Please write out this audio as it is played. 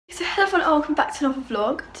So hello everyone, welcome back to another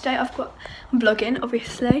vlog. Today I'm vlogging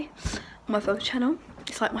obviously on my vlog channel.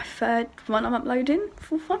 It's like my third one I'm uploading,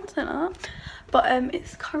 fourth one, something like that. But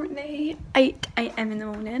it's currently 8 AM in the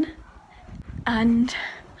morning and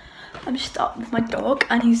I'm just up with my dog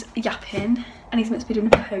and he's yapping and he's meant to be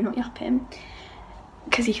doing a poo, not yapping,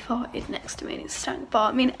 because he farted next to me and it stank.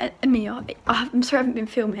 But me and Mia, I'm sorry I haven't been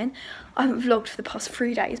filming. I haven't vlogged for the past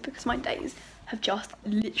 3 days because my days have just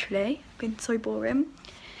literally been so boring.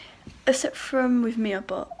 Except from with Mia,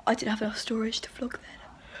 but I didn't have enough storage to vlog then.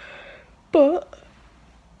 But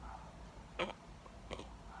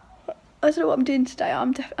I don't know what I'm doing today. I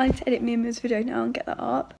need to edit Mia's video now and get that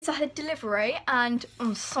up. So I had a delivery and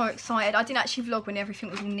I'm so excited. I didn't actually vlog when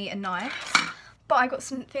everything was all neat and nice. But I got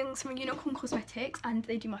some things from Unicorn Cosmetics and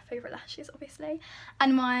they do my favourite lashes obviously.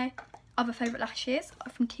 And my other favourite lashes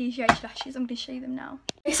are from TGH Lashes. I'm going to show you them now.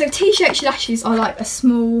 Okay, so TGH Lashes are like a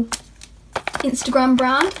small Instagram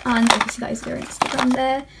brand and obviously that is their Instagram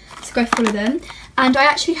there, so go follow them. And I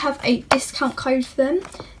actually have a discount code for them.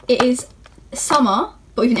 It is summer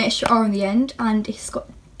but with an extra R on the end and it's got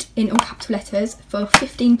in all capital letters for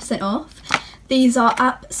 15% off. These are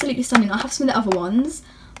absolutely stunning. I have some of the other ones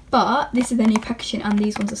but this is their new packaging and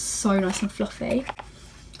these ones are so nice and fluffy.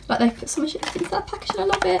 Like they put so much into that packaging, I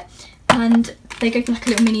love it. And they gave me like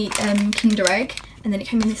a little mini Kinder egg and then it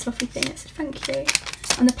came in this fluffy thing. I said thank you.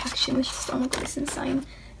 And the packaging was just, oh my god, it's insane.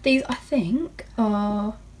 These I think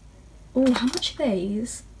are, oh, how much are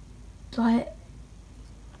these? Like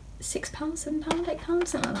 £6, £7, £8,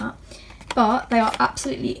 something like that. But they are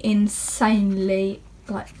absolutely insanely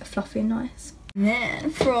like fluffy and nice. And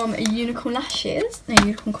then from Unicorn Lashes, no,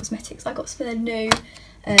 Unicorn Cosmetics, I got some of their new,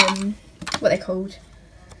 what are they called?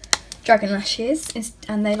 Dragon lashes,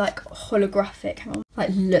 and they're like holographic. Hang on, like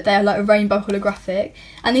look, they're like a rainbow holographic,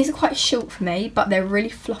 and these are quite short for me, but they're really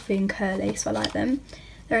fluffy and curly, so I like them.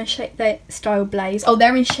 They're in shade, they're style Blaze. Oh,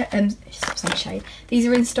 they're in shade. These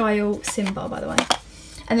are in style Simba, by the way.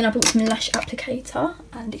 And then I bought some lash applicator,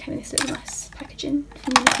 and it came in this little nice packaging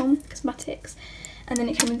from Unicorn Cosmetics. And then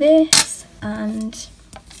it came with this and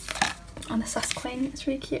the Sass Queen. It's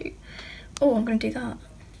really cute. Oh, I'm gonna do that.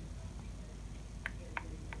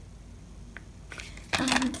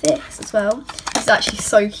 And this as well. This is actually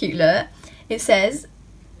so cute, look. It says,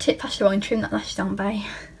 tip pastel and trim that lash down, bae.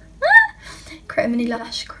 Create a mini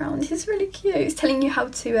lash crown. This is really cute. It's telling you how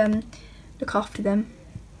to look after them.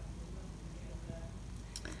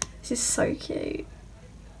 This is so cute.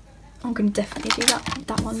 I'm going to definitely do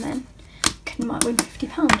that one then. I might win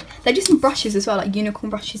 £50. They do some brushes as well, like unicorn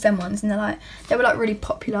brushes, them ones, and they were like really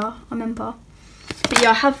popular, I remember. But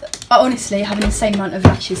yeah, I honestly have an insane amount of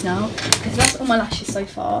lashes now because that's all my lashes so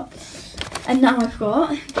far. And now I've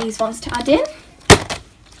got these ones to add in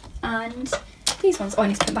and these ones, oh, I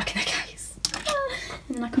need to put them back in their case.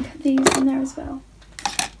 And then I can put these in there as well.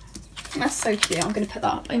 That's so cute. I'm going to put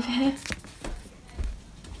that up over here.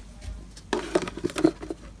 Put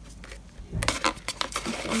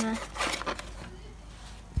it in there.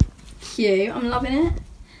 Cute. I'm loving it.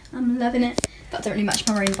 I'm loving it. That don't really match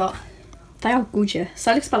my ring, but they are gorgeous.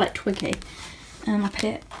 So it looks about like Twiggy. I put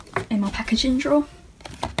it in my packaging drawer.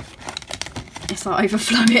 It's like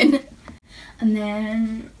overflowing. And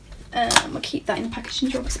then I'll keep that in the packaging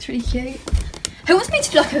drawer because it's really cute. Who wants me to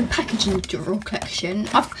do like a packaging drawer collection?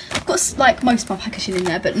 I've got like most of my packaging in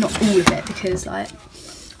there, but not all of it because like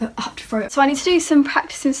I have to throw it. So I need to do some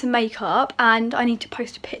practicing some makeup and I need to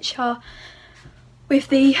post a picture with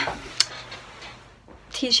the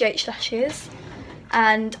TGH lashes.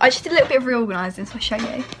 And I just did a little bit of reorganising, so I'll show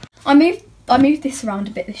you. I moved this around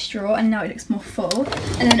a bit, this drawer, and now it looks more full.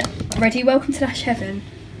 And then, ready, welcome to Lash Heaven.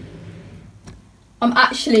 I'm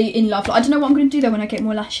actually in love. Like, I don't know what I'm going to do though when I get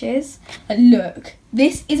more lashes. Like, look,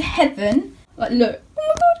 this is heaven. Like, look, oh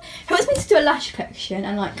my god. Who wants me to do a lash collection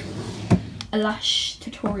and like a lash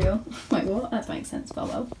tutorial? Wait, what? That doesn't make sense, but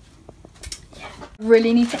well. Yeah.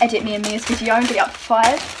 Really need to edit me and Mia's video and get it up to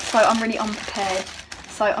 5, so I'm really unprepared.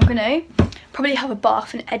 So I'm going to probably have a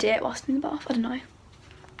bath and edit whilst I'm in the bath. I don't know.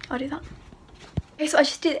 I'll do that. Okay, so I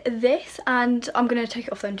just did this and I'm going to take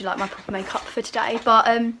it off and do like my proper makeup for today. But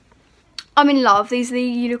I'm in love. These are the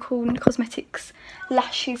Unicorn Cosmetics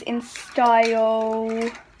lashes in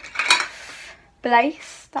style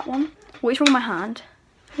Blaze. That one. What is wrong with my hand?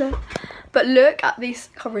 Look. But look at this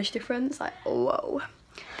coverage difference. Like, whoa.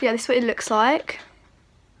 But yeah, this is what it looks like.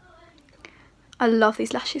 I love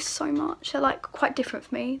these lashes so much. They're like quite different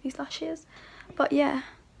for me, these lashes. But yeah,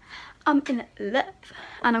 I'm in love.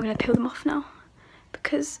 And I'm going to peel them off now.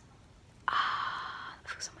 Because, that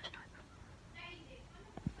feels so much nicer.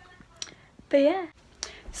 But yeah.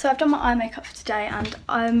 So I've done my eye makeup for today, and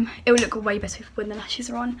it will look way better when the lashes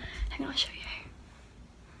are on. Hang on, I'll show you.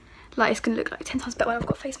 Like, it's going to look like 10 times better when I've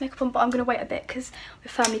got face makeup on, but I'm going to wait a bit because we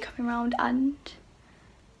have family coming around and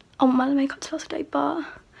I want my makeup to last today, but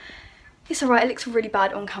it's alright. It looks really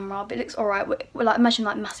bad on camera, but it looks alright. Well, like, imagine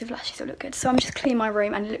like massive lashes, it'll look good. So I'm just cleaning my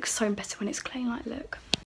room and it looks so better when it's clean, like, look.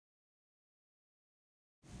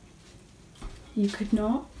 You could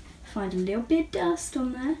not find a little bit of dust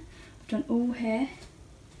on there. I've done all here,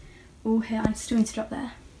 I still need to drop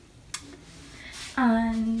there.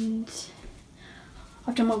 And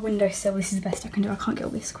I've done my windowsill. This is the best I can do. I can't get all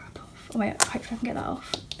this crap off. Oh wait, hopefully I can get that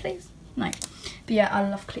off. Please? No. But yeah, I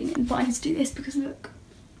love cleaning. But I need to do this because look,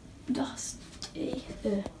 dusty.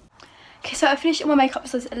 Ugh. Okay, so I finished all my makeup,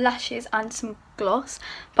 so there's lashes and some gloss.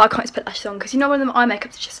 But I can't just put lashes on because you know one of them eye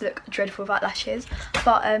makeups just look dreadful without lashes.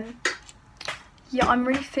 But yeah, I'm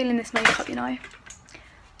really feeling this makeup, you know.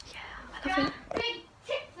 Yeah, I love it.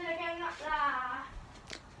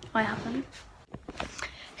 I haven't.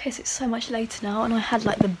 Okay, so it's so much later now and I had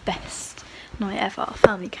like the best night ever. Our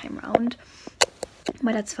family came round,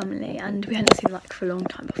 my dad's family, and we hadn't seen like for a long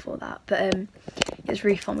time before that, but it was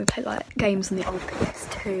really fun. We played like games on the old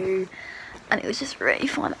PS2 and it was just really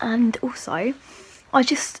fun. And also,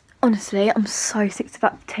 honestly, I'm so sick of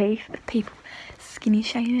that teeth of people skinny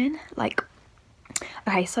shaming. Like,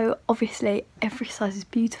 okay, so obviously every size is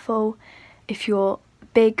beautiful. If you're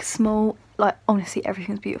big, small, like honestly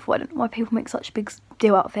everything's beautiful. I don't know why people make such a big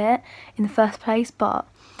deal out of it in the first place, but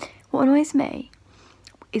what annoys me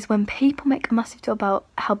is when people make a massive deal about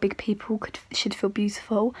how big people should feel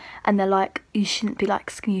beautiful, and they're like, you shouldn't be like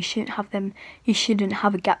skinny, you shouldn't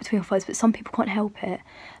have a gap between your thighs, but some people can't help it.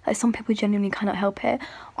 Like, some people genuinely cannot help it.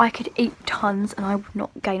 I could eat tons and I would not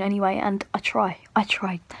gain any weight, and I try,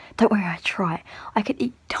 don't worry, I try. I could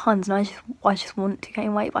eat tons and I just want to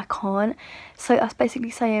gain weight, but I can't. So that's basically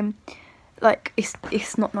saying, like,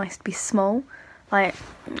 it's not nice to be small. Like,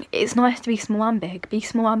 it's nice to be small and big. Be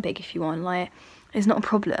small and big if you want, like, it's not a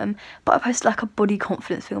problem. But I posted like a body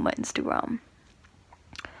confidence thing on my Instagram.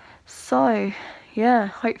 So, yeah,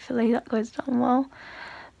 hopefully that goes down well.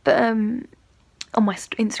 But, on my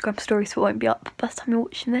Instagram stories, it won't be up by the time you're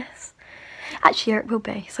watching this. Actually, yeah, it will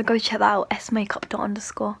be. So go check that out,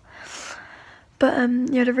 smakeup._. But,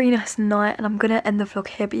 you had a really nice night, and I'm going to end the vlog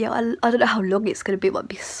here. But yeah, I don't know how long it's going to be. It might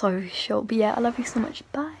be so short. But yeah, I love you so much.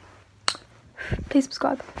 Bye. Please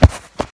subscribe.